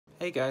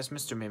Hey guys,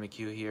 Mr.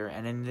 Mimikyu here,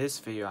 and in this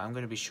video I'm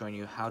going to be showing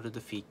you how to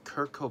defeat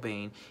Kurt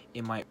Cobain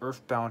in my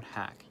EarthBound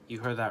hack. You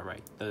heard that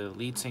right, the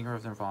lead singer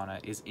of Nirvana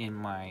is in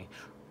my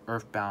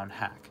EarthBound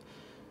hack.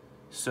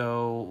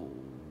 So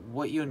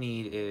what you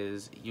need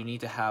is, you need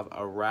to have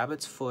a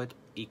rabbit's foot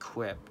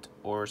equipped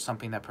or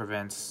something that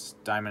prevents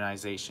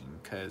diamondization,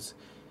 because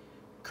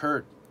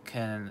Kurt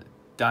can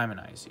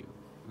diamondize you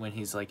when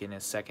he's like in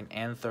his second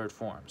and third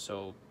form,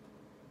 so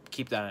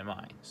keep that in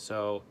mind.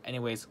 So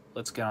anyways,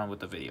 let's get on with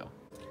the video.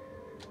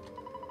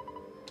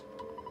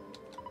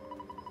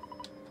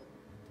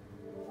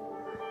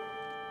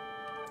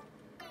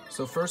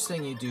 So first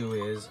thing you do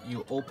is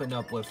you open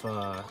up with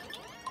a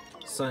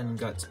Sun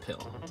Guts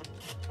pill,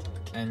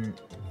 and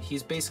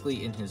he's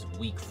basically in his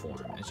weak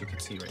form, as you can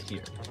see right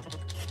here.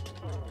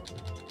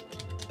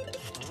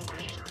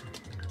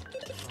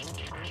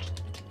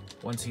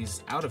 Once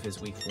he's out of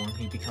his weak form,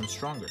 he becomes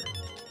stronger.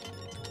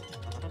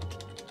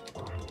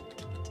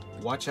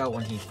 Watch out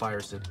when he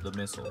fires the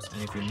missiles,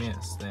 and if you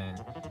miss, then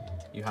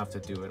you have to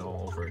do it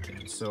all over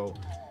again. So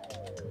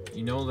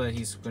you know that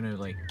he's gonna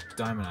like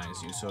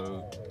diamondize you,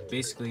 so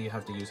basically you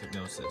have to use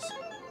hypnosis.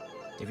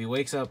 If he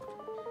wakes up,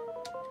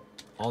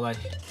 all that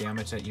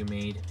damage that you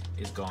made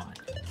is gone.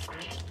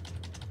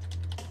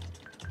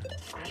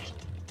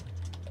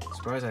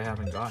 Surprised I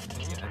haven't gotten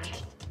it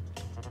yet.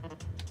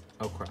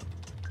 Oh crap.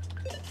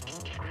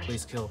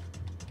 Please kill.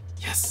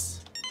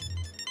 Yes!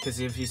 Because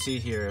if you see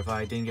here, if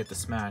I didn't get the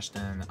smash,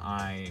 then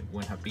I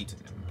wouldn't have beaten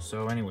him.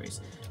 So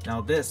anyways,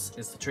 now this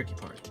is the tricky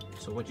part.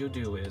 So what you'll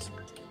do is,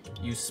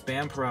 you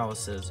spam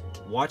paralysis,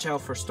 watch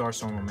out for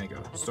Starstorm Omega.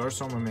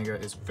 Starstorm Omega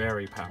is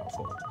very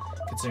powerful,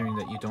 considering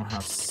that you don't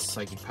have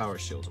psychic power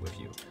shields with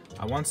you.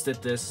 I once did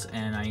this,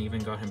 and I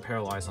even got him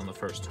paralyzed on the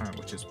first turn,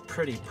 which is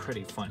pretty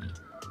funny.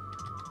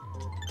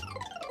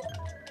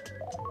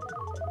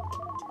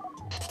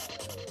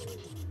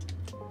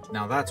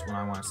 Now that's what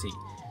I want to see.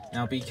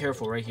 Now be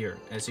careful right here.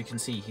 As you can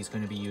see, he's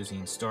going to be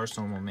using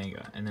Starstorm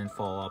Omega, and then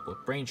follow up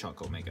with Brain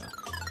Shock Omega.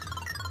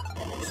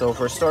 So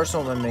for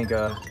Starstorm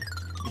Omega,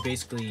 you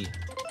basically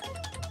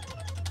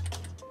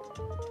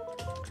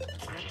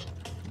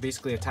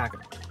attack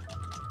him.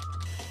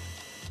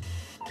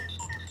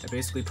 I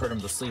basically put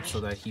him to sleep so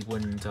that he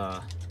wouldn't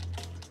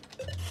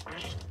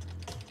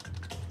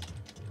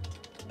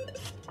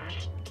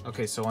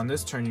Okay, so on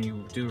this turn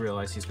you do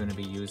realize he's going to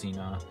be using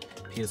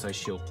PSI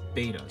Shield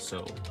Beta,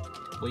 so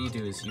what you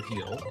do is you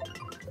heal.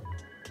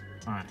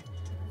 Alright,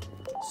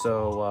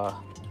 so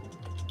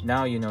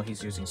now you know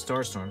he's using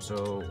Starstorm,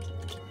 so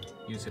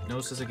use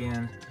Hypnosis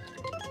again.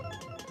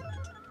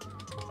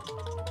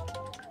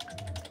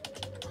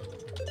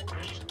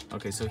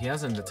 Okay, so he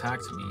hasn't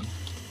attacked me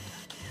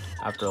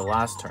after the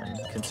last turn,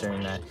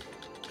 considering that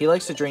he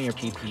likes to drain your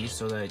PP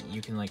so that you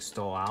can like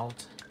stall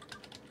out.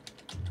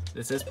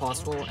 This is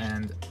possible,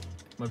 and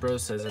my brother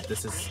says that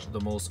this is the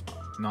most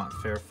not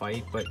fair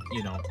fight, but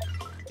you know,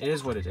 it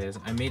is what it is.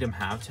 I made him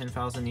have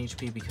 10,000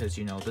 HP because,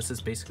 you know, this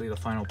is basically the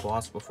final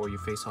boss before you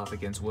face off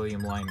against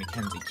William Lyon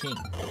Mackenzie King,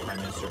 the Prime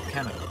Minister of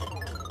Canada.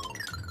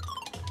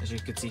 As you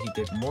can see, he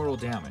did mortal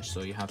damage,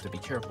 so you have to be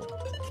careful.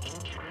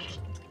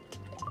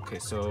 Okay,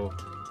 so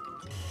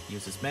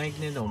uses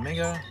Magnet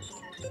Omega.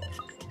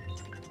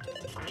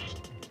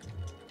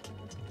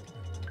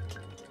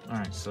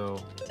 Alright, so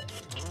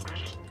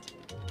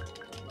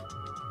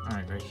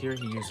alright, right here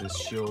he uses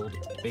Shield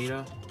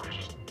Beta.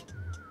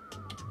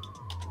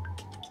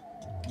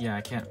 Yeah,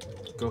 I can't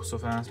go so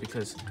fast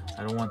because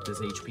I don't want this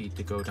HP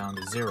to go down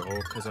to 0,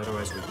 because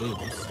otherwise we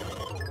lose.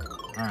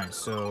 Alright,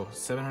 so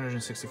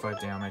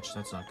 765 damage,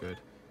 that's not good.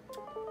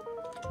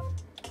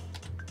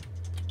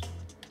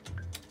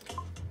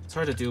 It's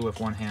hard to do with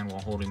one hand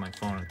while holding my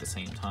phone at the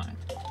same time.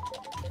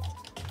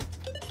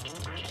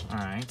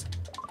 Alright,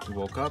 we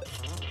woke up.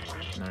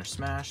 Another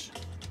smash.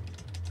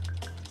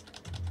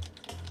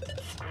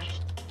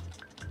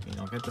 You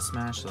don't get the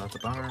smash, so that's a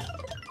bummer.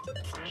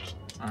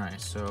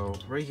 Alright, so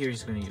right here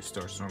he's going to use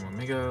Starstorm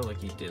Omega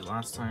like he did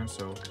last time,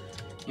 so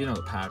you know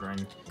the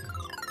pattern.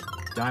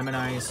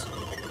 Diamondize,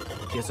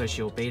 PSI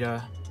Shield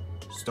Beta,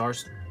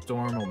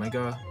 Starstorm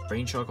Omega,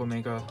 Brain Shock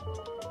Omega,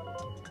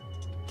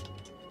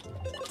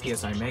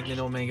 PSI Magnet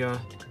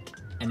Omega,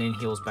 and then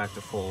heals back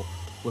to full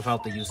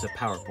without the use of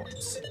power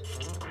points.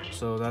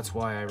 So that's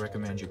why I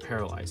recommend you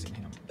paralyzing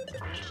him.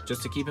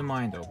 Just to keep in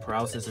mind though,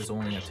 paralysis is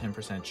only a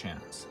 10%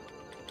 chance.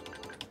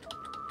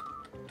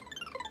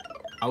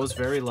 I was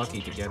very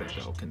lucky to get it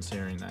though,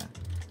 considering that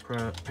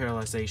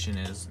paralyzation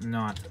is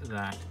not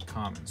that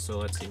common. So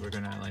let's see, we're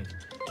gonna like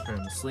put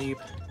him to sleep.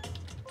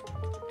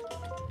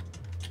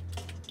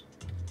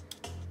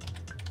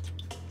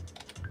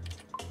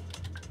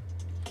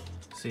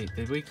 See,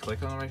 did we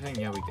click on the right thing?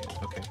 Yeah, we did.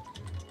 Okay.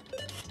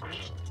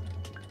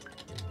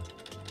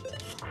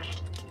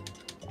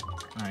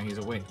 Alright, he's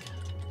awake.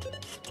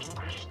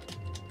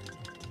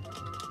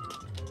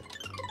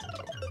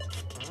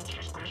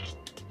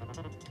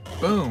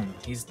 Boom!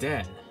 He's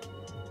dead.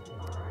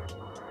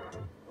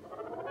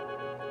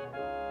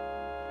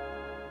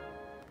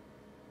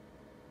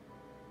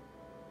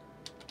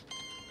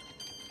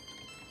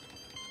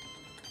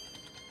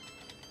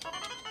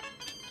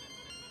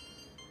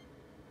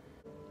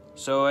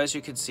 So as you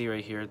can see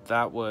right here,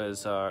 that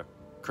was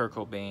Kurt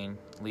Cobain,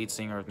 lead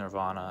singer of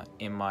Nirvana,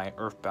 in my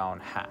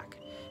EarthBound hack.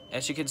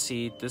 As you can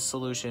see, this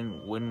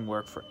solution wouldn't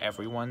work for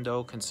everyone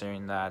though,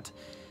 considering that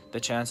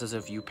the chances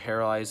of you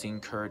paralyzing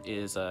Kurt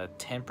is a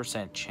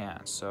 10%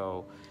 chance.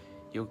 So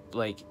you'll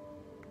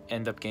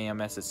end up getting a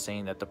message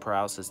saying that the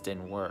paralysis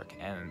didn't work.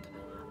 And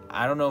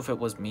I don't know if it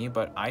was me,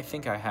 but I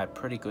think I had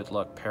pretty good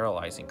luck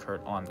paralyzing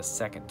Kurt on the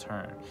second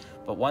turn.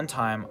 But one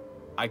time,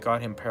 I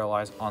got him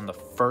paralyzed on the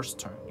first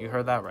turn. You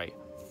heard that right.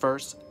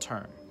 First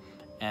turn.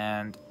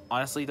 And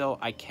honestly though,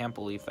 I can't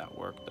believe that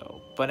worked though.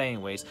 But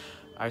anyways,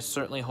 I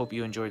certainly hope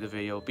you enjoyed the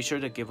video. Be sure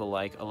to give a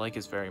like. A like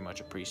is very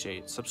much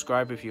appreciated.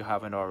 Subscribe if you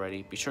haven't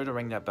already. Be sure to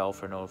ring that bell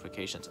for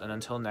notifications. And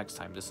until next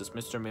time, this is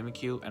Mr.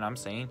 Mimikyu, and I'm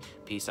saying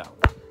peace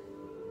out.